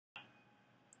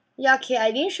Yeah, okay, I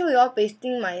didn't show you all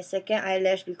pasting my second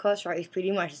eyelash because right, it's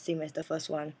pretty much the same as the first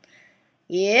one.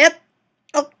 Yep.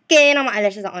 Okay, now my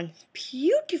eyelashes are on.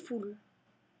 Beautiful.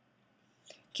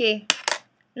 Okay.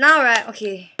 Now right,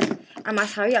 okay. I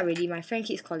must hurry up already. My friend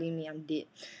keeps calling me. I'm dead.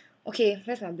 Okay,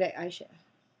 where's my black eyeshadow?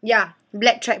 Yeah,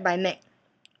 Black Track by MAC.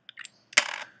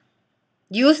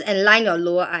 Use and line your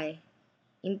lower eye.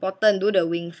 Important, do the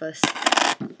wing first.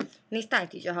 Next time I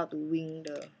teach you how to wing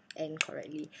the end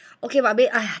correctly. Okay, but babe,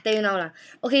 I tell you now lah.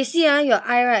 Okay, see your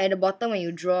eye right at the bottom when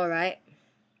you draw, right?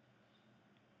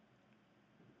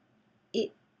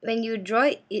 When you draw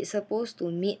it, it's supposed to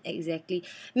meet exactly.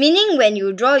 Meaning when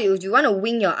you draw, you want to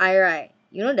wing your eye, right?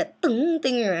 You know that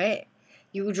thing, right?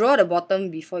 You draw the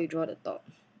bottom before you draw the top.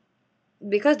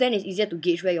 Because then it's easier to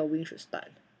gauge where your wing should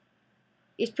start.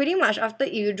 It's pretty much after,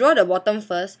 if you draw the bottom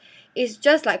first, it's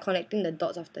just like connecting the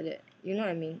dots after that. You know what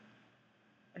I mean?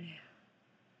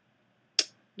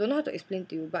 Don't know how to explain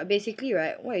to you, but basically,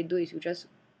 right, what you do is you just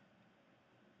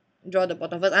draw the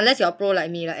bottom first. Unless you're a pro like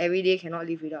me, like every day cannot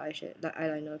live without eyeshadow, like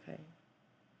eyeliner kind.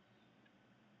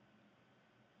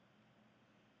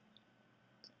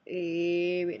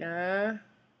 Wait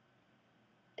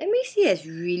MAC has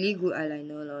really good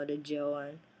eyeliner lor, the gel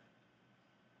one.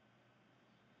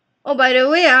 Oh, by the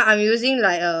way, I'm using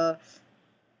like a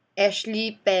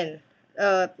Ashley pen,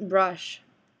 brush.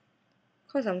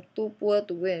 Cause I'm too poor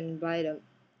to go and buy the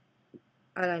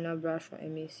eyeliner brush from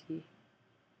MAC.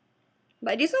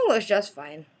 But this one works just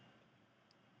fine.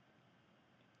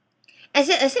 I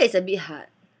said it's a bit hard.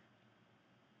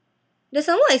 There's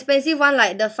a more expensive one,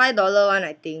 like the $5 one,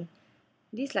 I think.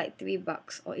 This like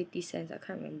 $3 or 80 cents, I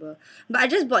can't remember. But I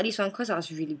just bought this one because I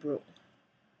was really broke.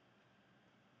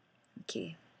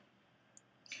 Okay.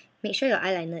 Make sure your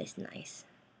eyeliner is nice.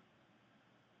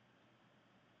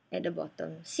 At the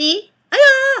bottom. See?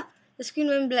 Ayah! The screen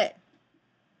went black.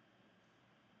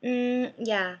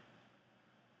 Yeah.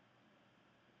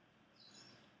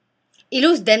 It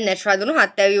looks damn natural. I don't know how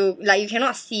to tell you. Like, you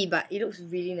cannot see, but it looks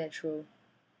really natural.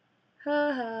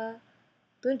 Haha.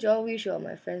 Don't you all wish you were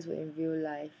my friends were in real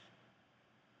life?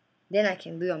 Then I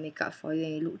can do your makeup for you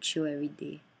and you look chill every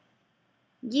day.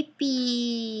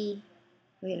 Yippee!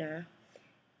 Wait nah.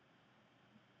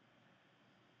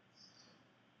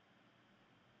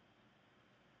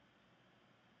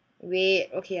 Wait,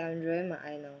 okay, I'm drawing my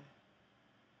eye now.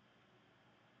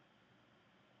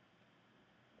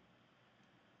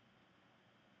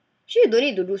 Actually, you don't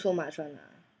need to do so much one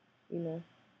lah. You know.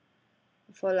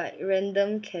 For like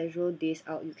random casual days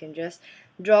out, you can just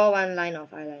draw one line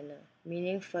of eyeliner.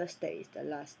 Meaning first step is the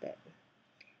last step.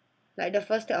 Like the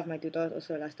first step of my tutorial is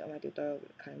also the last step of my tutorial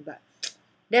kind, but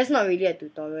that's not really a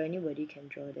tutorial, anybody can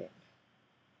draw that.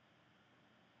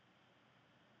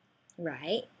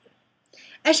 Right?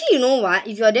 Actually, you know what?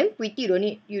 If you're damn pretty,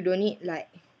 you don't need like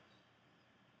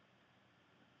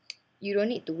you don't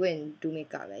need to go and do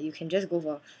makeup, right? You can just grow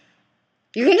up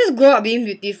being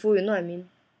beautiful, you know what I mean?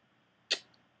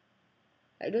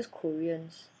 Like those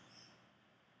Koreans.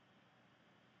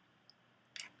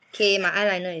 Okay, my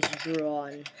eyeliner is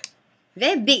drawn.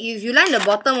 Very big. If you line your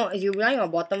bottom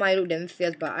eye, look damn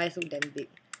fierce, but eyes look damn big.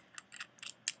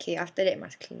 Okay, after that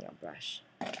must clean your brush.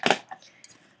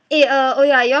 Hey, oh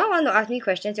yeah, y'all want to ask me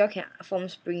questions, y'all can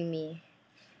formspring me.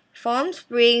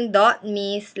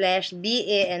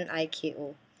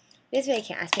 formspring.me/BANIKO. This way you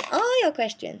can ask me all your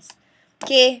questions.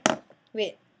 Okay,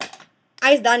 wait.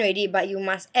 Eyes done already, but you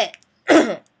must add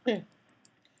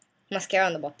mascara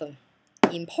on the bottom.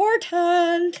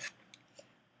 Important!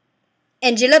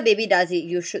 Angela Baby does it,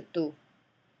 you should too.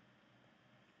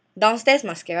 Downstairs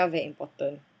mascara very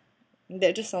important.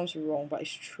 That just sounds wrong, but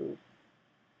it's true.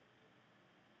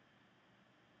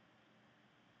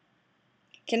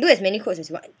 Can do as many codes as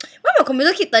you want. Why my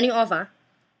computer keep turning off, ah?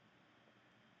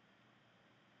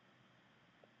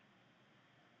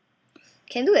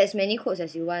 Can do as many codes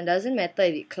as you want. Doesn't matter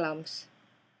if it clumps.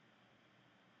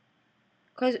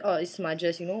 Cause it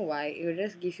smudges. You know why? It will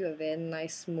just give you a very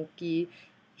nice smoky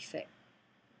effect.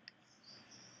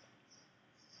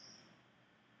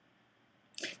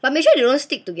 But make sure they don't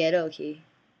stick together, okay?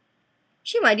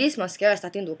 Actually, this mascara is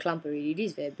starting to clump already.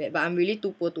 This is very bad. But I'm really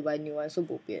too poor to buy new one, so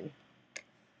bo pian.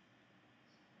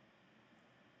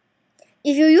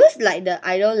 If you use like the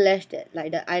eyelash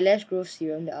growth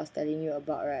serum that I was telling you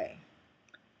about, right?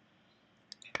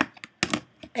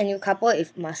 And you couple it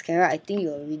with mascara, I think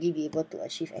you'll really be able to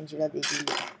achieve Angela Baby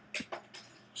look.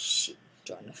 Shit,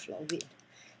 drop on the floor. Wait.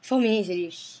 4 minutes already.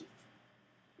 Shit.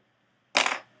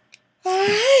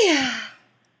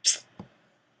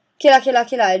 Okay lah.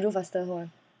 I do faster. Hold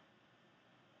on.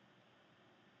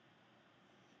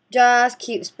 Just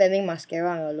keep spamming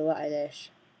mascara on your lower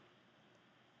eyelash.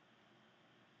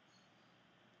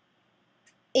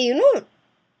 you know,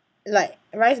 like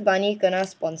Rice Bunny kena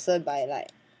sponsored by like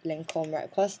Lancome, right?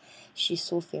 Cause she's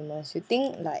so famous. You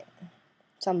think like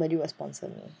somebody will sponsor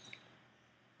me?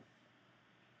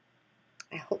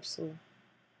 I hope so.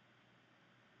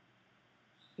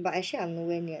 But actually, I'm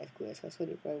nowhere near as good as her, so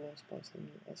they probably won't sponsor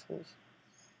me, assholes.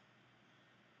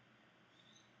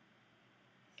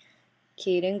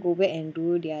 Okay, then go back and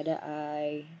do the other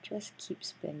eye. Just keep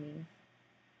spamming.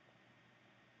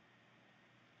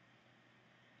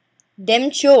 Damn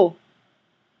chill.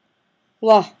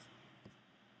 Wow.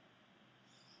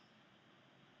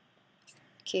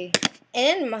 Okay.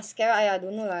 And then mascara, I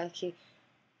don't know lah. Okay.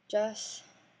 Just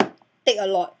take a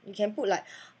lot. You can put like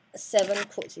 7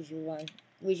 coats if you want.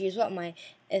 Which is what my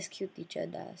SQ teacher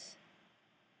does.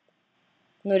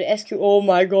 No, the SQ. Oh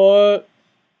my god.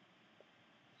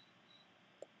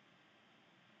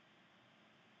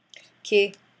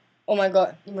 Okay. Oh my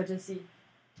god. Emergency.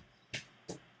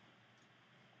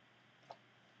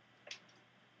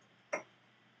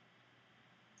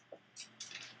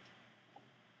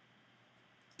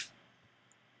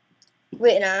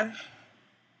 Wait nah.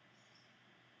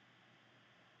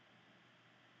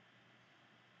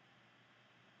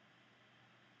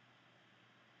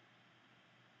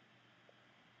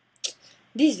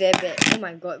 This is very bad. Oh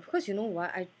my god. Because you know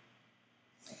what?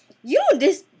 You know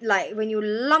this, like, when you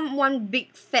lump one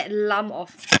big fat lump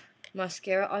of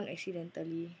mascara on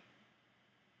accidentally.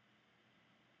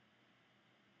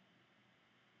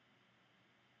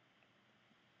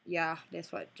 Yeah,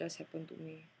 that's what just happened to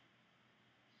me.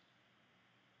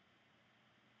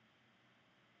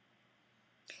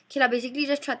 Okay lah, basically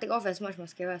just try to take off as much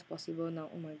mascara as possible now.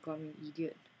 Oh my god, I'm an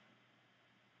idiot.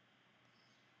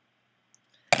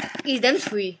 It's damn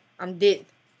free. I'm dead.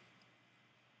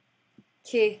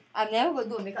 Okay, I'm never gonna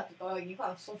do a makeup tutorial again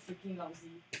because I'm so freaking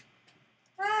lousy.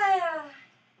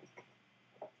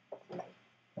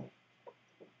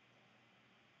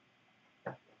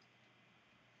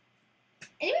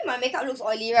 Anyway, my makeup looks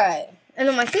oily, right? I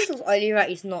know my face looks oily, right?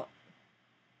 It's not.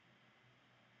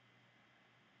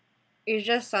 It's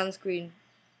just sunscreen.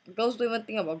 Girls don't even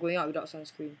think about going out without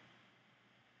sunscreen.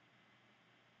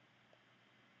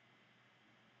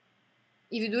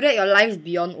 If you do that, your life is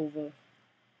beyond over.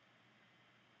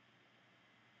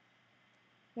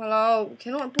 Walao,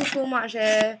 cannot put so much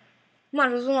eh.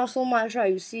 Much also not so much,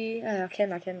 right? You see? Can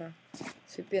lah, can lah.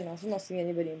 随便 lah, also not seeing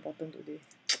anybody important today.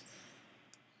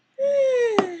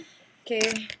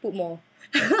 Okay, put more.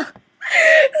 So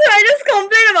I just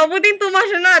complain about putting too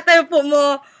much and now I tell you put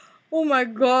more. Oh my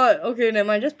god. Okay, never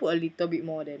mind. Just put a little bit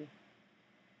more then.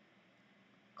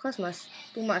 Cause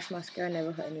too much mascara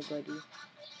never hurt anybody.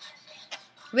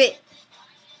 Wait.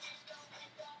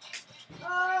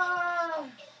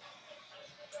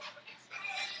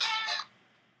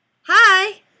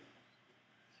 Hi.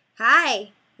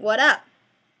 Hi. What up?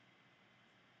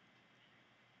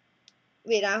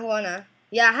 Wait, hold on.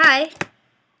 Yeah, hi. Okay,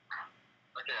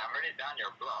 I'm already done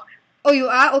your blog. Oh, you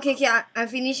are? Okay, I'm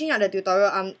finishing up the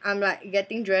tutorial. I'm like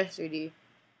getting dressed already.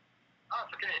 Oh,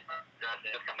 it's okay.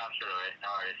 Just come down straight away. No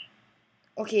worries.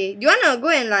 Okay, do you wanna go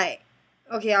and like...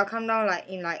 Okay, I'll come down like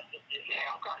in like...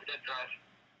 Yeah, of course, just dress.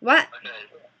 What? Okay.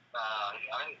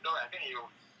 I think you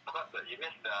forgot you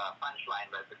missed the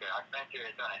punchline, but it's okay. I'll thank you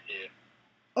later and see you.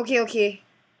 Okay. Okay,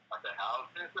 I'll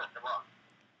see you soon tomorrow.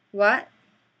 What?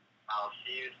 I'll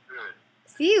see you soon.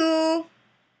 See you.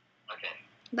 Okay.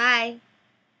 Bye.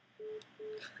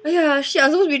 Oh yeah, shit,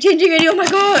 I'm supposed to be changing already. Oh my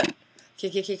god.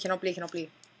 Okay, cannot play.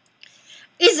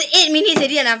 It's 8 minutes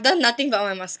already and I've done nothing but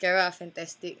my mascara.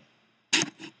 Fantastic.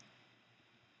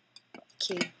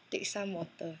 Okay, take some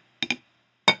water.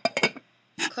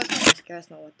 Cause my mascara is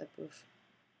not waterproof.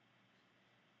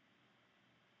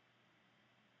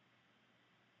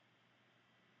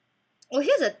 Oh,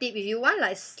 here's a tip. If you want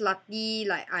like slutty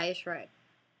like eyes, right?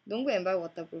 Don't go and buy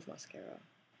waterproof mascara.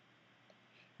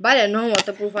 Buy the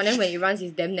non-waterproof one, then when it runs,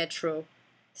 it's damn natural.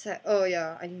 It's like, oh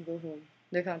yeah, I didn't go home.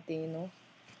 That kind of thing, you know?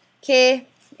 Okay.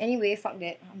 Anyway, fuck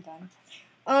that. I'm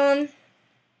done.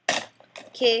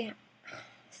 Okay.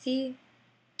 See?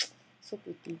 So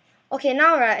pretty. Okay,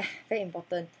 now right, very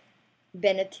important.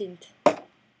 Benetint.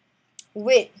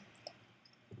 Wait.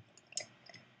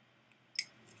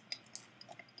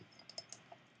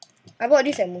 I bought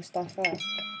this at Mustafa.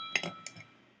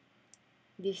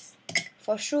 This.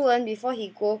 For Shuan before he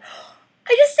go.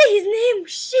 I just said his name!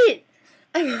 Shit!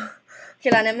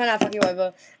 Okay lah, never mind lah, fuck it,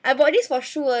 whatever. I bought this for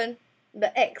Shuan, the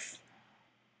ex.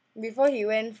 Before he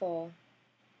went for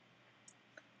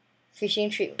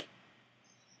fishing trip.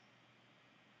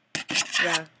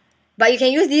 Yeah. But you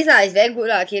can use this lah, it's very good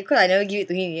lah, okay? Cause I never give it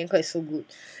to him again, cause it's so good.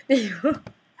 You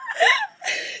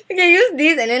can use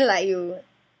this and then like you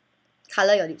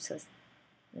Colour your lips first.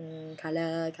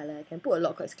 Colour. Can put a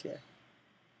lot cause it's clear.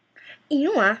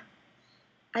 You know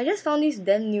I just found this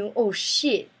damn new. Oh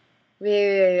shit!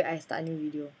 Wait. I start a new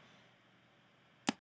video.